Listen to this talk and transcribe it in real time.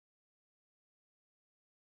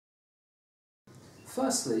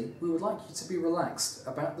Firstly, we would like you to be relaxed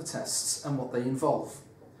about the tests and what they involve.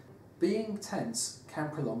 Being tense can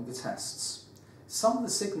prolong the tests. Some of the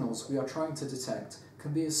signals we are trying to detect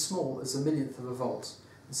can be as small as a millionth of a volt,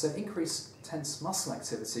 and so increased tense muscle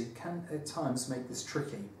activity can at times make this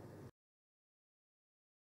tricky.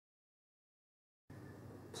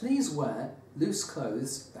 Please wear loose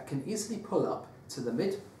clothes that can easily pull up to the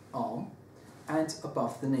mid-arm and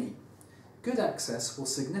above the knee. Good access will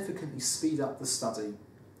significantly speed up the study.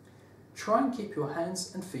 Try and keep your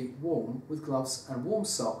hands and feet warm with gloves and warm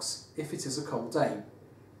socks if it is a cold day.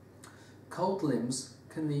 Cold limbs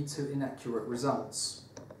can lead to inaccurate results.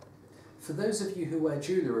 For those of you who wear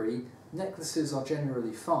jewellery, necklaces are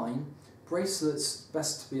generally fine, bracelets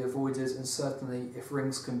best to be avoided, and certainly if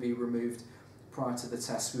rings can be removed prior to the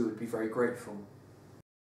test we would be very grateful.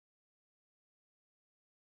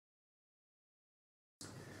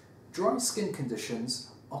 Dry skin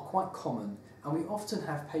conditions are quite common, and we often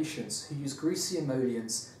have patients who use greasy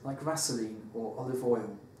emollients like Vaseline or olive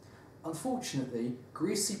oil. Unfortunately,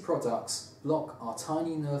 greasy products block our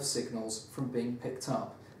tiny nerve signals from being picked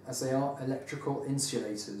up, as they are electrical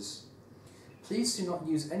insulators. Please do not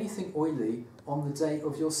use anything oily on the day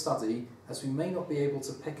of your study, as we may not be able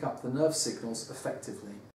to pick up the nerve signals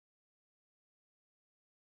effectively.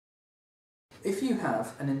 If you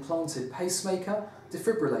have an implanted pacemaker,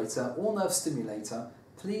 defibrillator or nerve stimulator,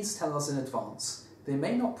 please tell us in advance. They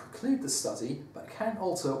may not preclude the study, but can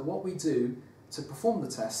alter what we do to perform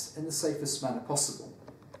the test in the safest manner possible.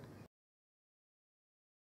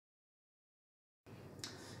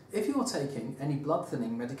 If you are taking any blood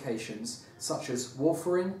thinning medications such as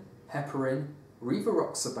warfarin, heparin,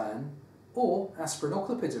 rivaroxaban or aspirin or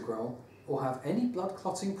clopidogrel, or have any blood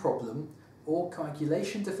clotting problem or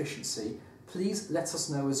coagulation deficiency, please let us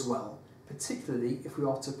know as well, particularly if we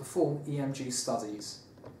are to perform EMG studies.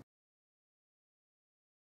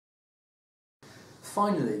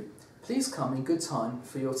 Finally, please come in good time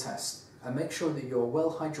for your test and make sure that you are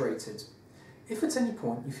well hydrated. If at any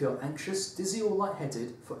point you feel anxious, dizzy or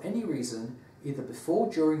lightheaded for any reason, either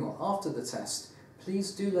before, during or after the test,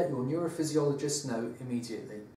 please do let your neurophysiologist know immediately.